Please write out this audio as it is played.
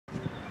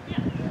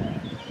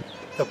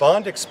The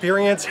Bond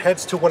experience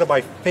heads to one of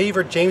my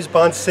favorite James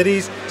Bond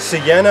cities,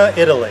 Siena,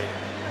 Italy.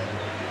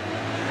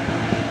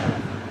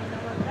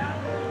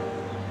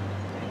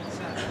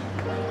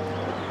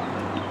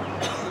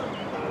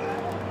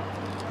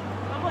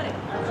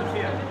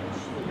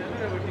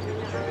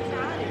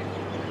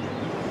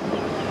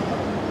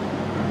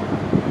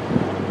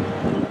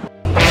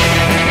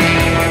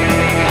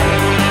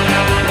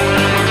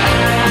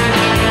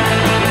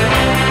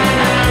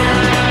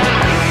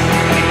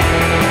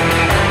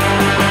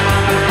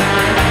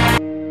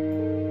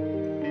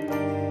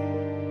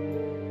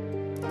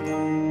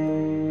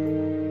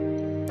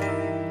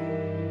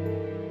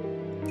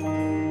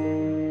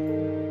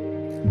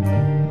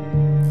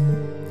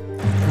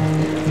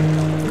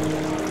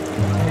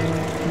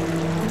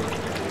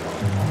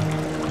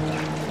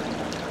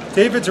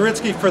 David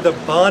Zaritsky for the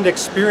Bond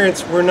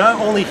experience. We're not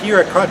only here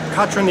at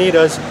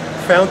Catronita's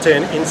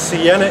Fountain in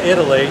Siena,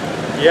 Italy.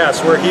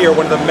 Yes, we're here,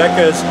 one of the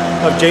meccas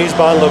of James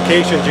Bond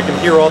locations. You can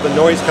hear all the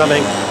noise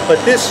coming.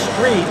 But this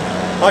street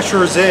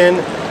ushers in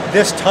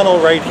this tunnel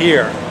right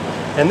here.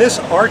 And this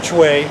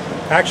archway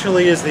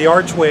actually is the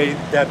archway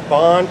that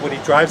Bond, when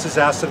he drives his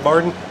Aston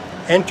Martin,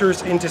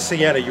 enters into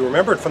Siena. You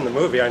remember it from the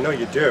movie, I know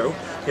you do.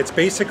 It's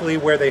basically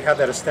where they have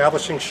that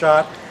establishing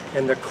shot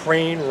and the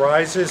crane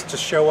rises to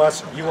show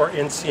us you are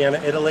in Siena,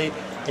 Italy,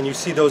 and you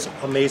see those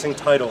amazing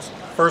titles.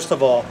 First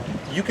of all,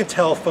 you can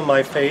tell from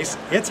my face,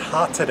 it's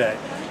hot today.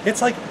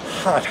 It's like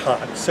hot,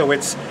 hot. So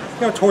it's,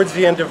 you know, towards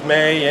the end of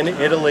May in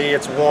Italy,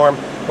 it's warm.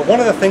 But one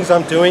of the things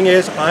I'm doing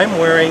is I'm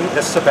wearing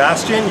the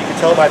Sebastian, you can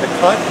tell by the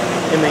cut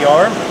in the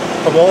arm,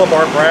 from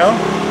Oliver Brown,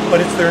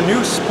 but it's their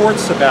new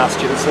sports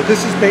Sebastian. So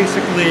this is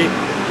basically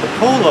the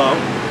polo.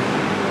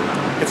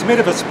 It's made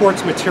of a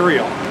sports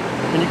material.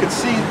 And you can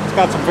see it's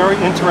got some very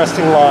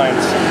interesting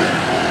lines.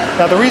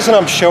 Now the reason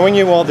I'm showing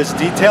you all this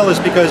detail is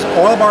because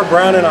Oliver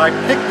Brown and I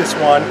picked this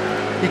one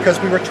because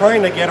we were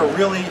trying to get a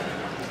really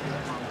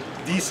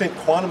decent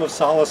Quantum of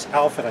Solace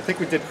outfit. I think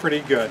we did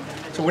pretty good.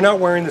 So we're not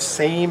wearing the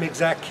same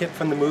exact kit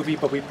from the movie,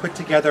 but we put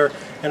together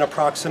an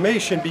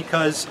approximation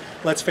because,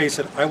 let's face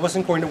it, I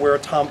wasn't going to wear a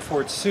Tom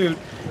Ford suit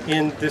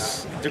in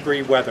this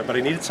degree weather, but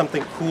I needed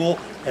something cool,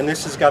 and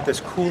this has got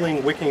this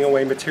cooling, wicking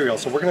away material.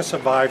 So we're going to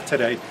survive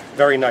today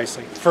very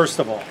nicely. First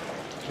of all,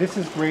 this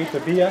is great. The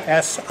Via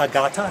S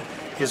Agata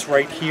is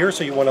right here,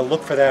 so you want to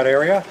look for that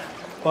area.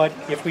 But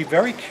if we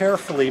very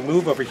carefully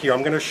move over here,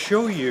 I'm going to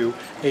show you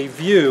a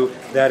view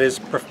that is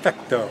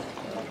perfecto.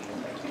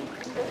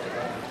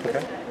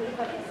 Okay.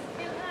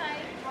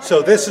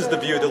 So this is the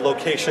view the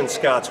location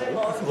scouts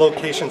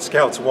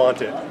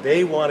wanted.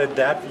 They wanted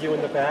that view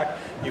in the back.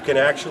 You can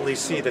actually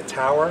see the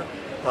tower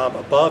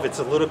above. It's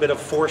a little bit of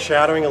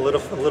foreshadowing, a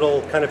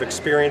little kind of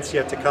experience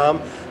yet to come.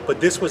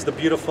 But this was the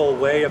beautiful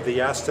way of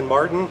the Aston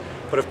Martin.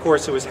 But of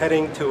course it was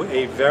heading to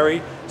a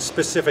very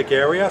specific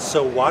area.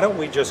 So why don't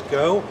we just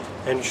go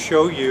and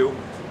show you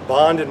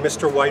Bond and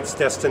Mr. White's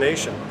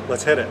destination.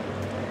 Let's hit it.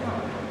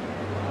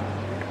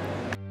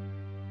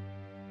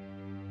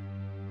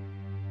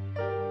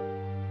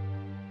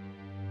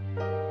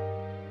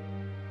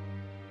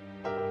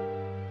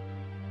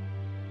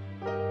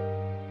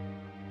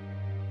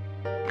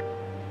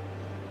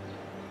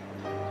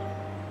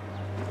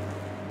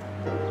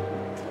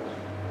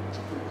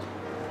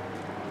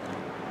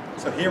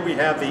 So here we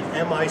have the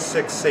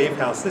MI6 safe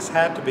house. This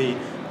had to be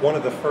one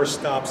of the first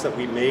stops that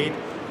we made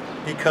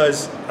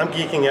because I'm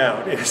geeking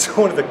out. It's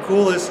one of the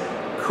coolest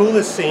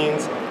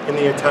scenes in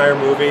the entire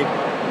movie.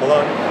 Hold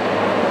on.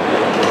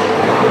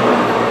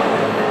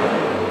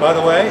 By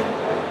the way,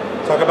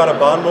 talk about a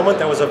Bond moment.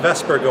 That was a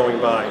Vesper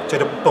going by.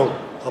 Boom.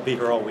 I'll be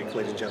here all week,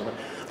 ladies and gentlemen.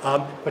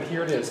 But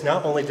here it is.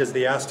 Not only does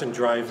the Aston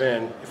drive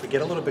in, if we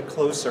get a little bit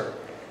closer,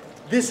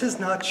 this has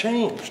not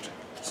changed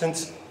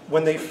since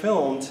when they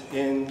filmed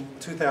in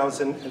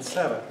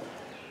 2007.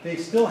 They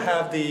still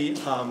have the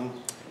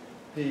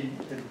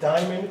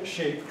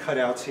diamond-shaped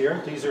cutouts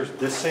here. These are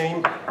the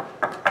same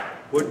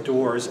wood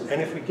doors.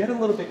 And if we get a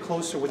little bit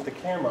closer with the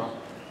camera,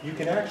 you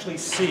can actually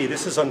see,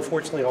 this is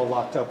unfortunately all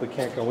locked up. We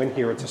can't go in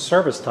here. It's a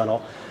service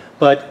tunnel.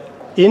 But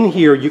in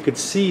here, you could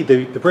see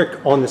the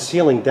brick on the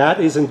ceiling.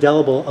 That is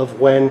indelible of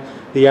when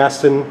the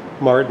Aston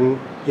Martin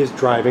is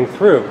driving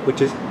through, which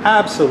is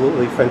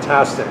absolutely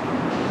fantastic.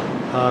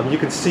 You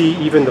can see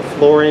even the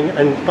flooring,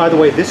 and by the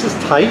way, this is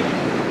tight,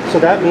 so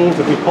that means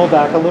if we pull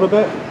back a little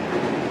bit,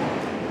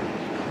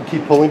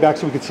 keep pulling back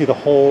so we can see the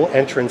whole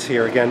entrance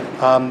here again.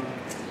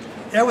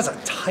 That was a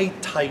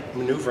tight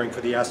maneuvering for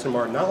the Aston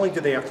Martin. Not only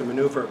did they have to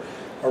maneuver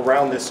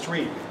around this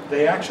street,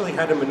 they actually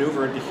had to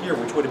maneuver into here,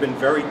 which would have been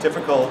very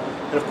difficult.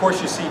 And of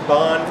course you see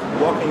Bond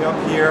walking up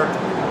here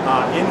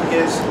in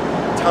his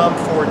Tom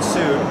Ford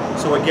suit.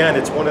 So again,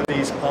 it's one of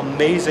these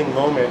amazing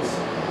moments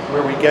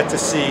where we get to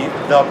see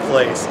the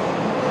place.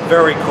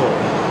 Very cool.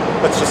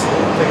 Let's just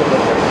take a look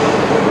at it.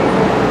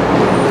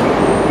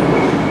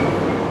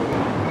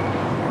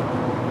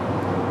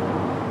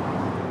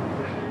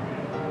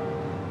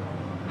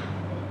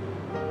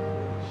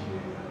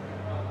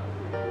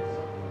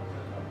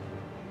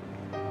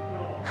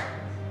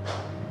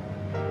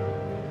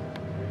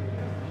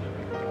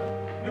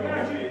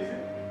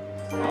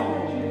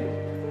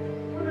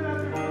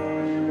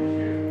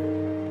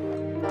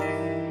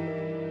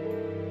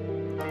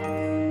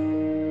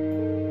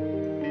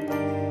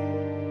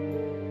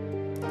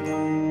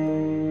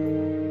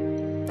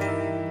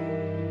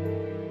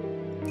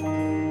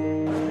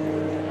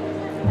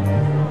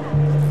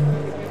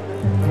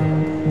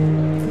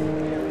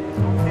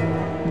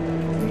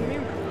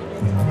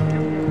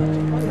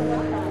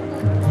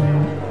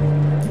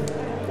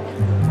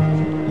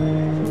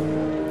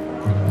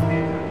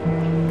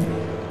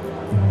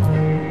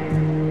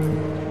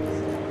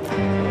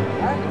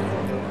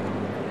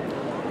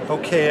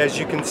 Okay, as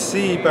you can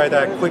see by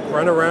that quick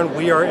run around,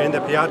 we are in the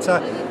Piazza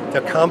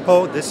del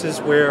Campo. This is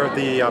where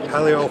the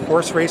Palio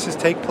horse races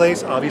take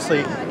place.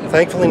 Obviously,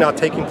 thankfully not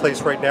taking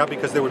place right now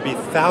because there would be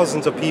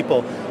thousands of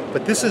people.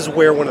 But this is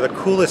where one of the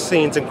coolest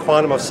scenes in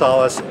Quantum of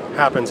Solace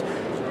happens.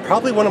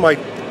 Probably one of my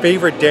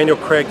favorite Daniel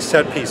Craig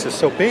set pieces.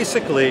 So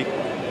basically,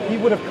 he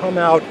would have come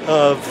out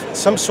of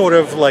some sort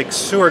of like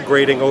sewer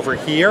grating over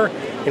here,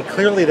 and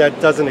clearly that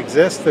doesn't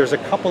exist. There's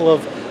a couple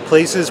of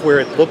places where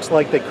it looks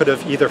like they could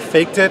have either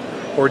faked it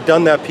or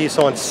done that piece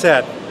on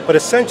set. But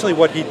essentially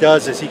what he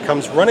does is he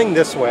comes running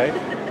this way,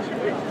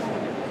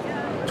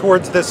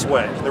 towards this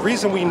way. The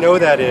reason we know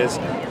that is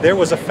there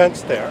was a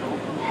fence there.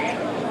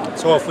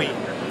 So if we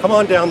come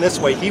on down this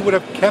way, he would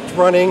have kept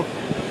running.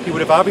 He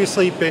would have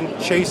obviously been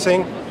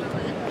chasing,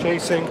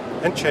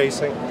 and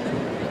chasing.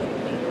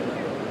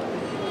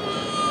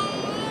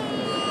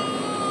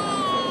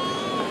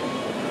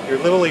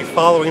 You're literally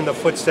following the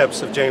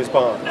footsteps of James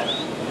Bond.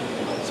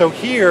 So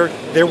here,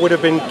 there would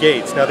have been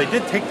gates. Now they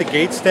did take the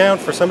gates down.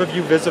 For some of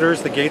you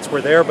visitors, the gates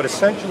were there, but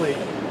essentially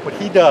what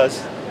he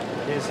does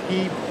is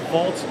he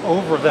vaults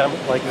over them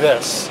like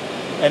this,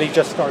 and he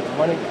just starts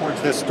running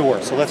towards this door.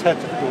 So let's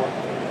head to the door.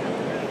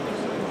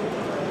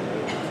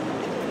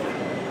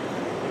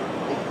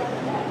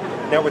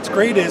 Now what's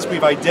great is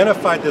we've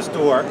identified this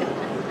door.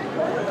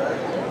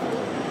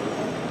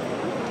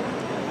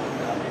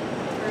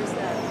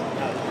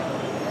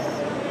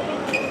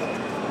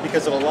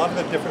 Because of a lot of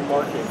the different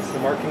markings. The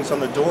markings on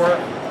the door,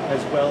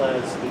 as well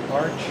as the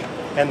arch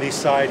and the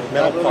side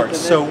metal parts.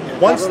 So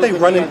once they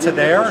run into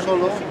there,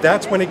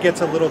 that's when it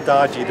gets a little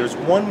dodgy. There's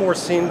one more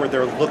scene where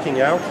they're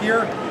looking out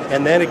here,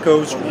 and then it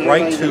goes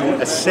right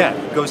to a set.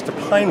 It goes to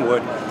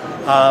Pinewood.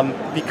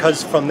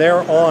 Because from there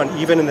on,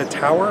 even in the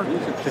tower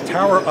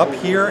up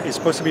here is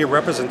supposed to be a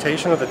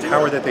representation of the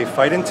tower that they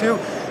fight into,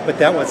 but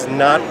that was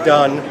not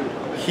done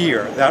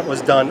here. That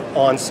was done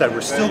on set.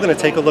 We're still going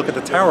to take a look at the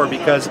tower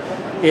because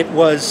it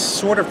was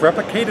sort of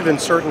replicated in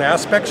certain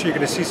aspects. You're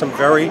going to see some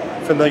very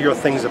familiar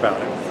things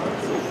about it.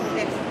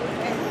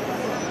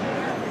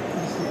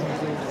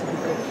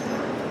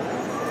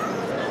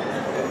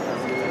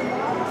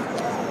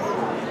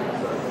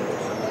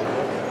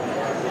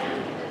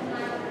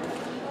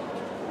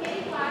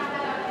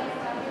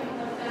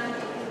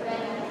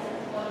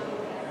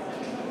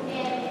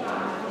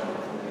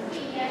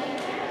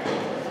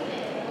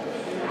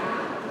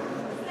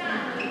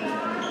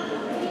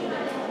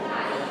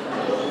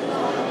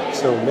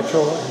 So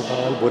Mitchell and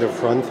Bond would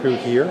have run through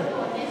here,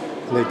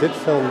 and they did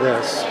film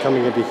this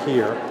coming into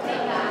here.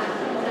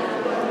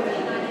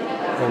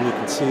 And you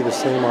can see the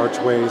same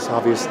archways.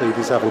 Obviously,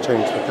 these haven't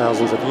changed for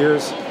thousands of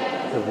years.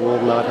 It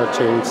will not have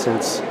changed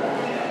since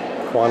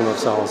Quantum of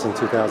Solace in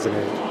 2008.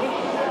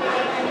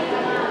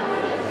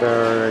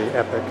 Very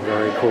epic,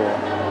 very cool.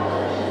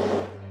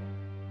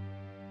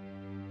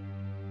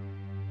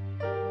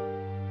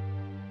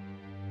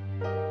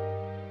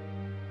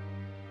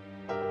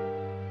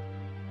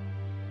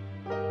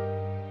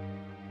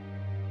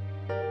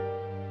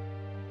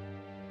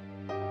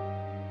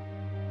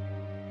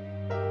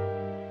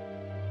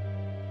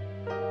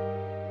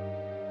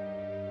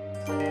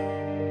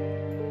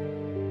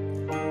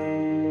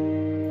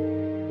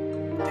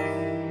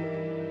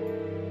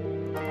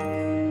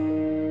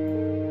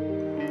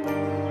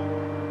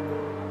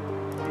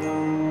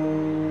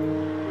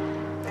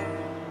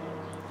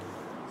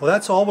 Well,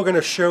 that's all we're going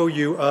to show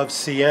you of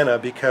Siena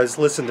because,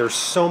 listen, there's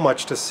so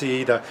much to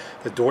see. The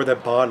door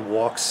that Bond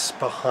walks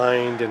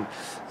behind and,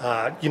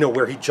 you know,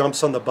 where he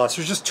jumps on the bus.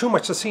 There's just too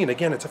much to see. And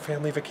again, it's a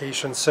family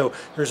vacation, so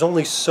there's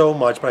only so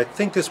much. But I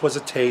think this was a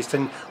taste,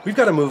 and we've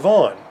got to move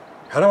on.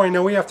 How do I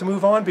know we have to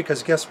move on?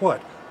 Because guess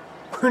what?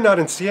 We're not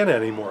in Siena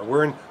anymore.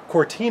 We're in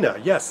Cortina.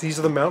 Yes, these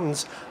are the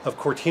mountains of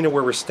Cortina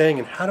where we're staying.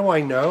 And how do I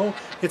know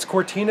it's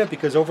Cortina?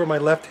 Because over my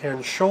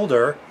left-hand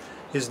shoulder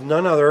is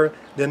none other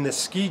than the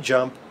ski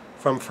jump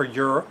from For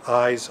Your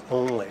Eyes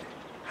Only.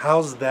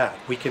 How's that?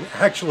 We can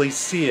actually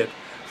see it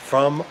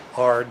from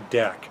our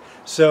deck.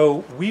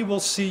 So we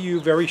will see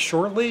you very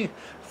shortly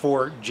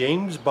for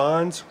James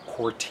Bond's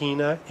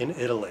Cortina in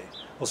Italy.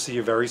 We'll see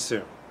you very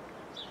soon.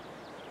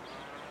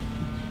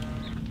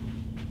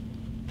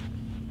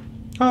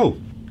 Oh,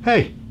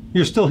 hey,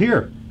 you're still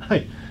here.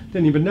 I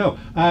didn't even know.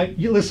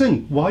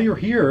 Listen, while you're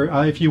here,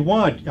 if you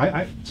want,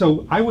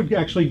 so I would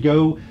actually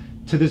go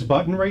to this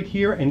button right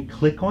here and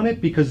click on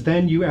it, because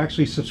then you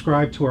actually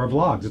subscribe to our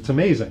vlogs. It's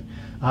amazing.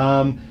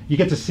 You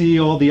get to see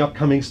all the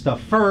upcoming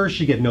stuff first.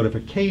 You get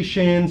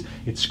notifications.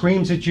 It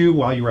screams at you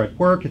while you're at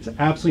work. It's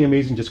absolutely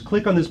amazing. Just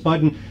click on this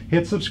button,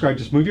 hit subscribe,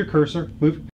 just move your cursor, move